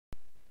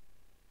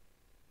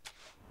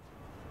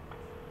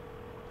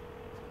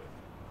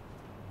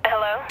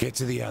Get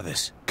to the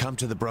others. Come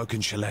to the broken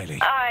shillelagh.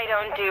 I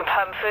don't do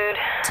pub food.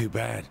 Too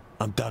bad.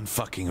 I'm done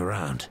fucking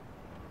around.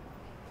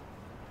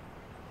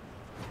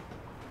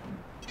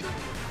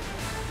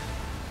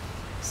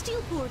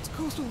 Steelport's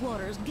coastal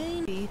waters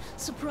gain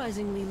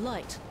surprisingly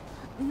light.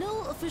 No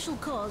official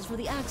cause for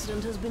the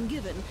accident has been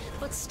given,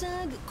 but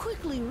Stagg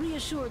quickly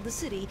reassured the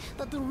city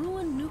that the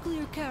ruined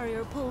nuclear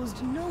carrier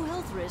posed no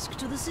health risk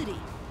to the city.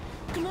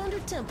 Commander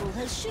Temple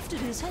has shifted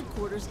his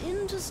headquarters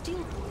into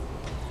Steelport.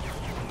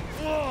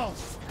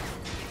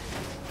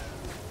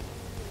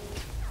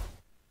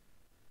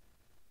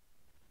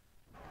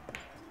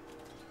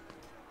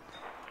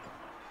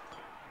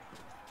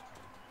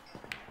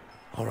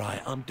 All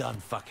right, I'm done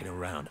fucking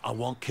around. I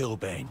want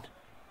Killbane.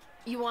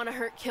 You want to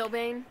hurt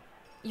Killbane?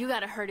 You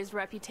gotta hurt his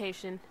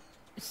reputation.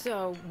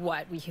 So,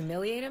 what, we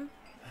humiliate him?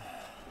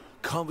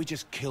 Can't we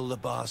just kill the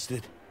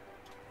bastard?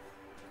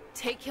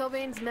 Take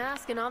Killbane's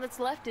mask and all that's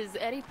left is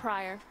Eddie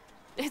Pryor.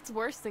 It's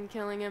worse than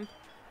killing him.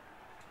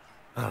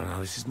 I don't know,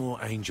 this is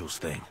more Angel's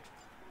thing.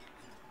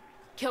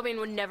 Killbane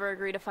would never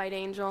agree to fight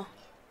Angel.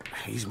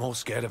 He's more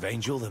scared of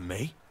Angel than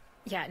me.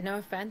 Yeah, no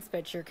offense,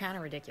 but you're kind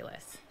of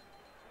ridiculous.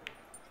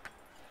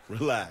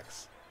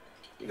 Relax.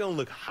 You're gonna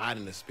look hot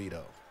in the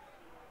Speedo.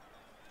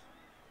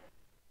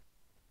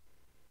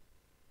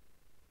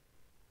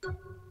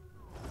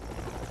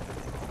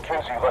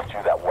 Kinsey left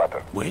you that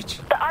weapon. Which?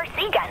 The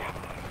RC gun.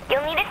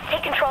 You'll need it to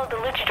take control of the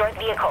luchador's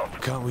vehicles.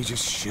 Can't we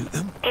just shoot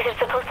them? These are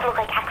supposed to look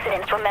like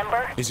accidents,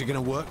 remember? Is it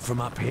gonna work from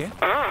up here?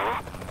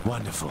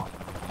 Wonderful.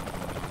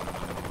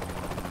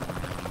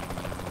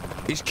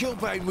 Is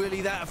Killbane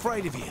really that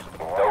afraid of you? He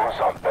knows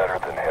I'm better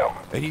than him.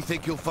 And you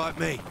think he'll fight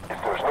me?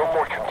 If there's no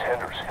more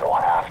contenders, he'll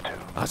have to.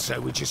 I say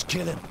we just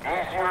kill him.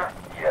 Easier?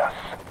 Yes.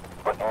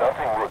 But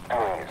nothing worth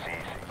doing is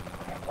easy.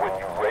 When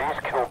you raise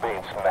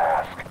Killbane's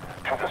mask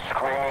to the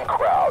screaming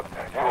crowd,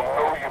 you'll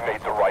know you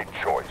made the right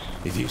choice.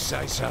 If you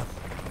say so.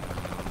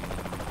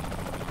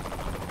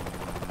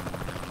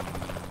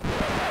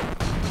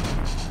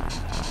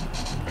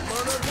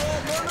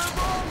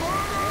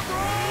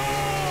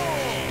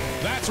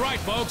 That's right,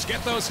 folks.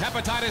 Get those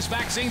hepatitis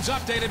vaccines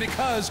updated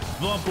because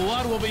the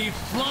blood will be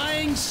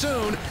flying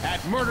soon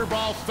at Murder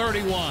Ball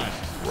 31.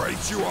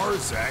 Right you are,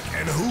 Zach,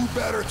 and who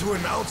better to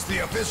announce the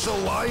official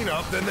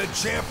lineup than the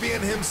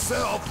champion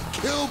himself,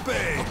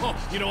 Killbane? Oh,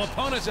 you know,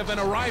 opponents have been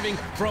arriving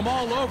from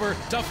all over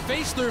to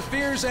face their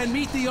fears and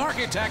meet the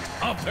architect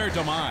of their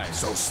demise.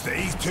 So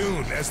stay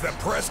tuned as the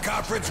press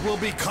conference will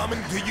be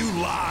coming to you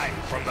live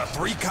from the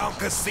 3 Count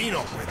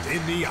Casino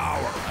within the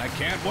hour. I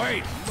can't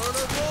wait.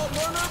 Murder Ball,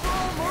 Murder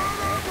Ball,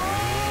 Murder Ball!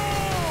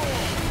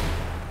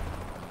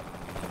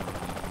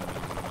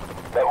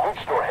 That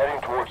luchador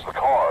heading towards the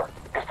car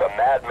is the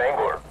Mad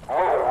Mangler,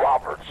 Merle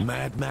Roberts.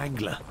 Mad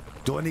Mangler.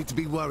 Do I need to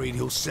be worried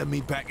he'll send me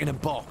back in a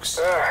box?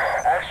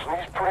 Actually,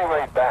 he's pretty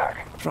laid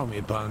back. Throw me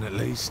a bone at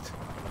least.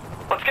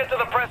 Let's get to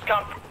the press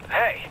conference.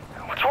 Hey,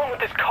 what's wrong with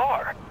this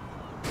car?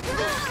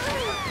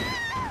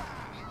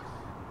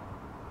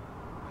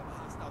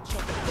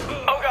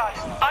 Oh God,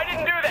 I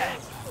didn't do that!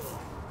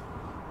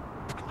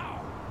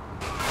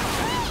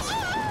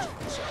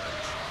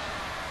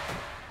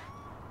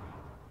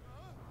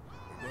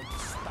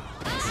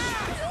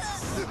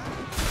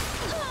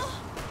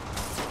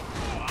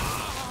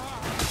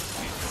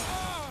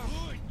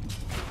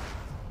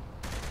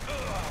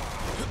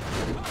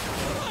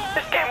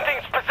 This damn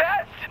thing's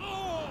possessed!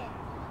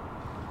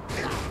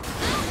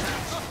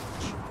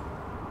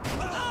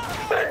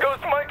 There goes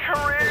my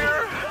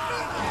career!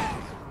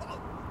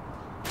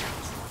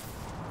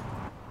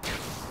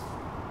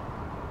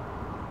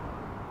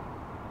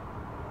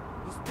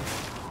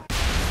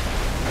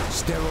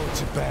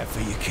 Steroids are bad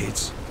for you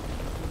kids.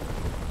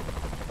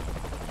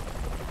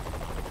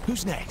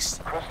 Who's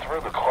next?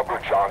 Christopher the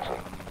Clubber Johnson.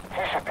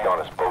 He should be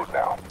on his boat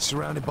now.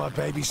 Surrounded by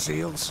baby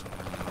seals?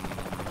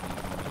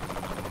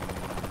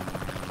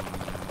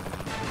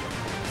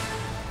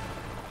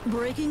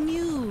 Breaking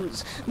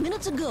news.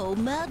 Minutes ago,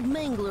 Mad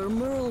Mangler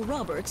Merle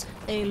Roberts,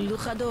 a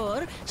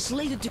luchador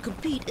slated to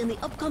compete in the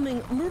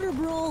upcoming Murder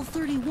Brawl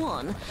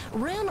 31,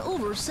 ran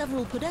over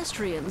several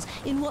pedestrians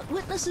in what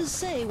witnesses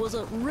say was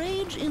a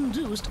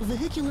rage-induced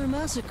vehicular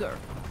massacre.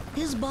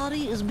 His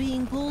body is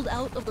being pulled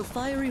out of the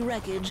fiery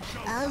wreckage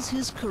as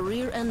his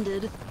career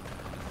ended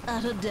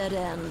at a dead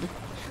end.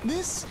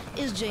 This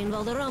is Jane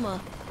Valderrama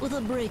with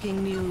a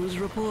breaking news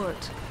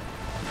report.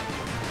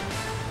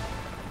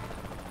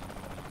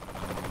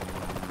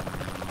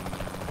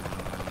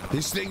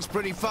 This thing's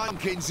pretty fun,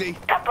 Kinsey.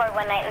 Got bored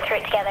one night and threw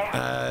it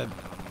together.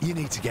 You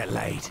need to get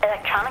laid.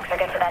 Electronics are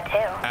good for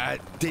that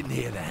too. Didn't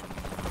hear that.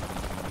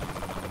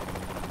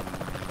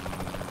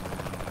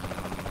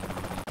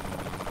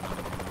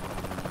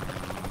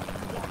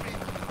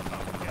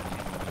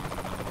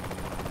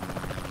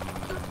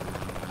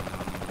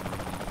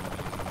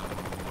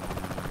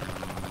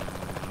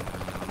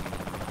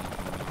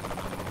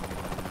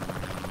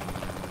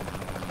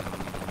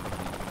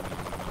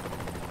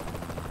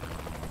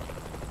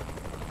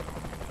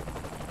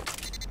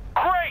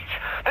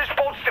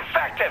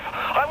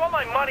 I want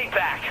my money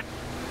back!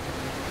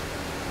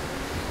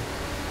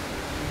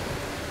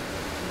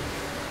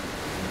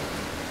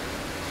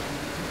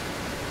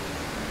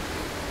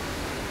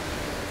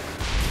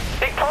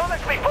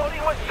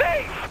 Kilbane was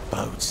safe!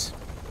 Boats.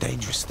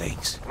 Dangerous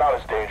things. Not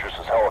as dangerous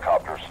as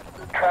helicopters.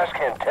 Trash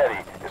Can Teddy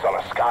is on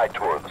a sky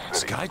tour of the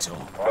city. Sky tour?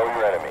 Know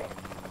your enemy.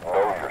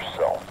 Know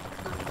yourself.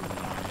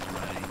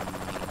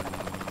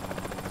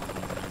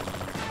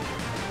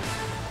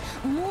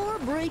 More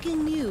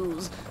breaking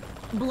news.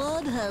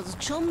 Blood has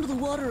chummed the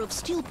water of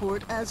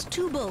Steelport as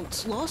two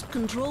boats lost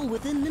control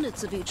within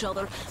minutes of each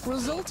other,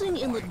 resulting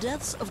in the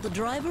deaths of the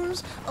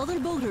drivers, other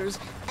boaters,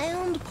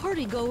 and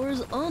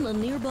partygoers on a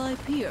nearby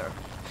pier.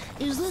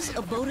 Is this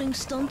a boating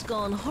stunt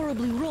gone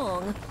horribly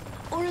wrong,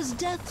 or is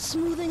death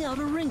smoothing out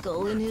a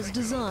wrinkle in his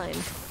design?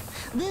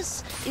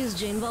 This is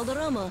Jane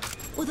Valderrama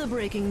with a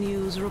breaking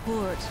news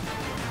report.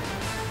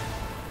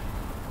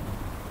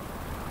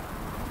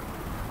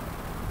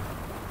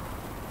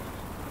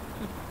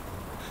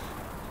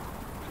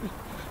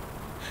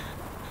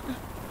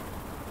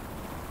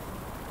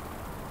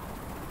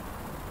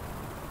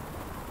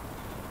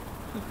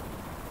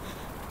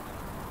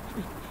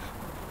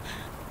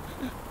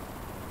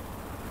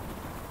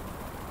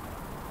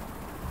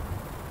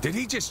 Did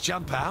he just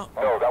jump out?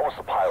 No, that was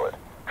the pilot.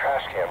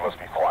 Trash Can must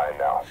be flying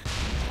now.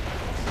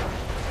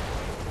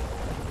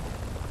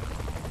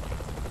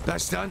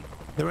 That's done.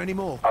 There any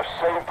more? I've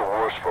saved the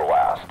worst for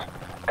last.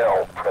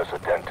 El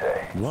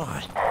Presidente. Why?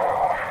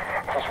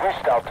 He's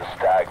reached out to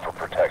Stag for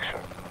protection.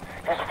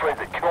 He's afraid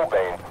that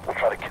Kilbane will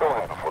try to kill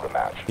him before the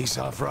match. He's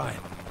half right.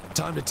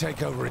 Time to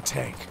take over a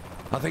tank.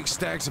 I think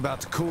Stag's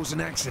about to cause an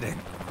accident.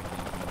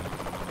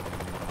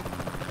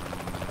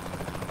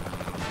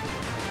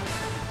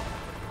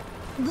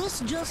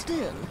 This just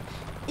in.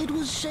 It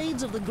was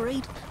shades of the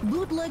great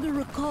bootlegger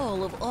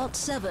recall of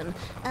 '07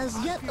 as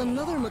yet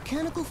another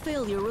mechanical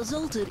failure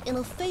resulted in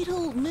a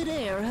fatal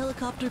mid-air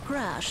helicopter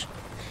crash.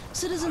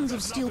 Citizens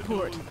of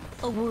Steelport,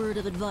 a word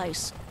of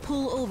advice.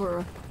 Pull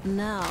over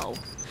now.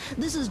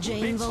 This is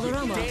Jane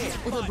Valderrama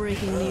with a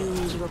breaking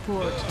news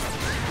report.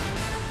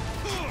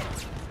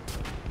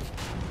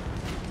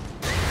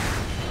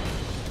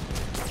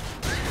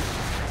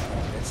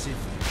 That's it.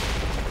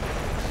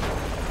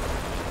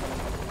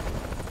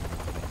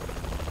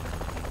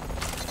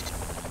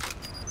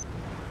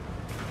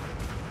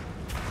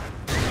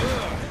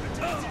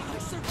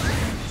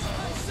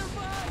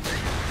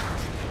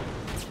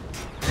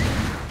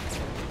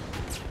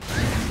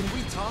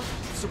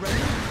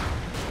 Surrender?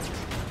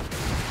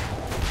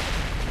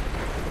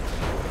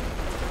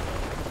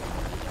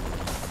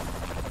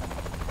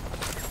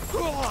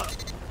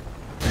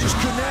 Just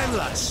couldn't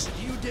handle us.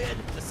 You dead,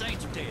 the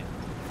Saints are dead.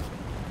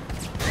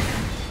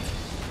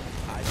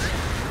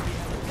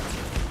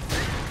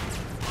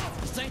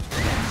 The Saints are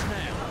dead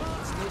now.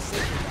 Stay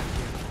safe back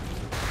here.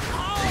 Oh!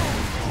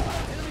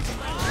 Enemies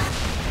alive!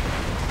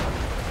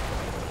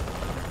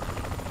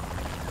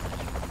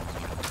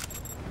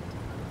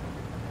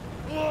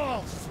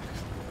 Oh!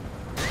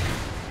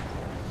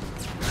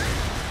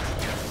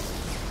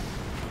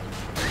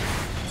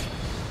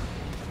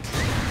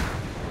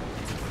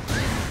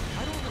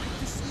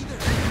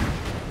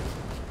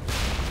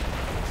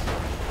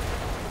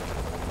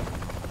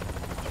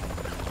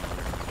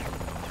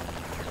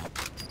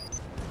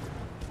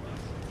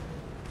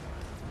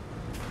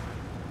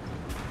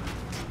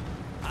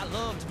 I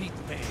love to beat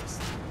the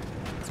past.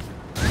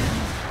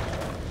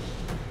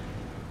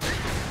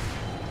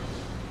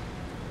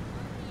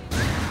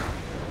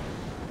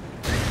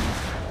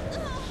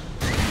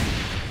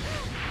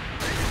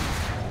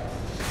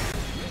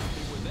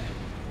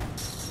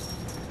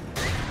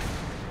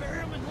 Bury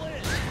him in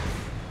lead.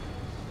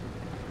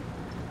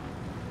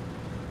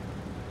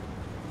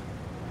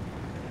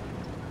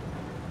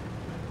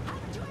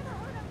 Haven't you ever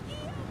heard of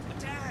yield?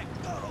 Attack!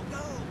 Go,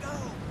 go, go!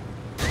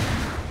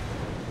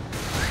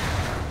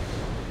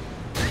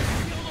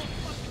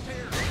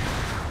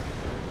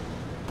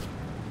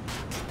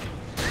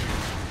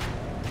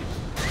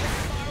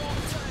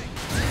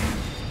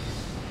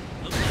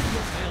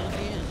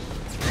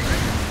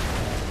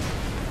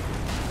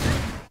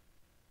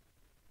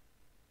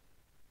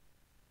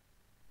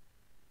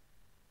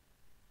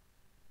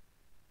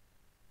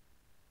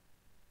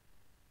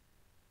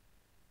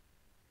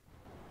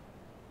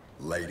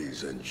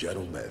 Ladies and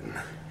gentlemen,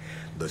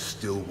 the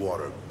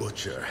Stillwater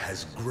Butcher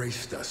has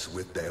graced us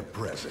with their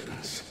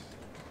presence.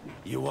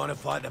 You want to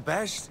fight the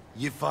best?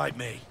 You fight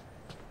me.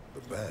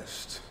 The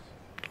best?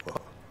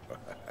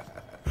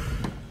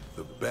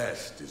 The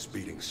best is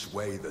beating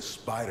Sway the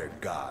Spider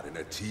God in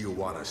a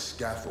Tijuana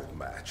scaffold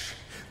match.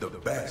 The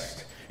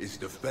best is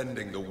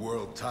defending the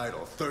world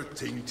title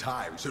 13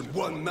 times in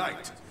one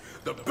night.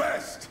 The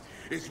best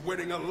is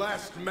winning a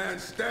last man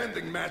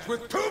standing match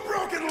with 2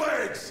 broken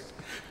legs!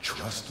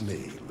 Trust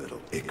me,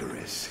 little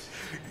Icarus.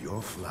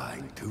 You're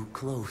flying too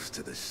close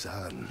to the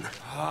sun.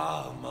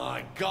 Oh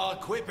my God,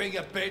 quit being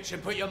a bitch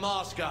and put your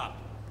mask up.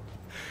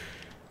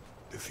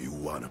 If you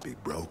want to be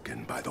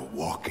broken by the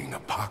walking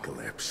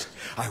apocalypse,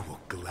 I will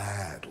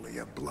gladly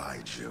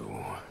oblige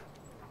you.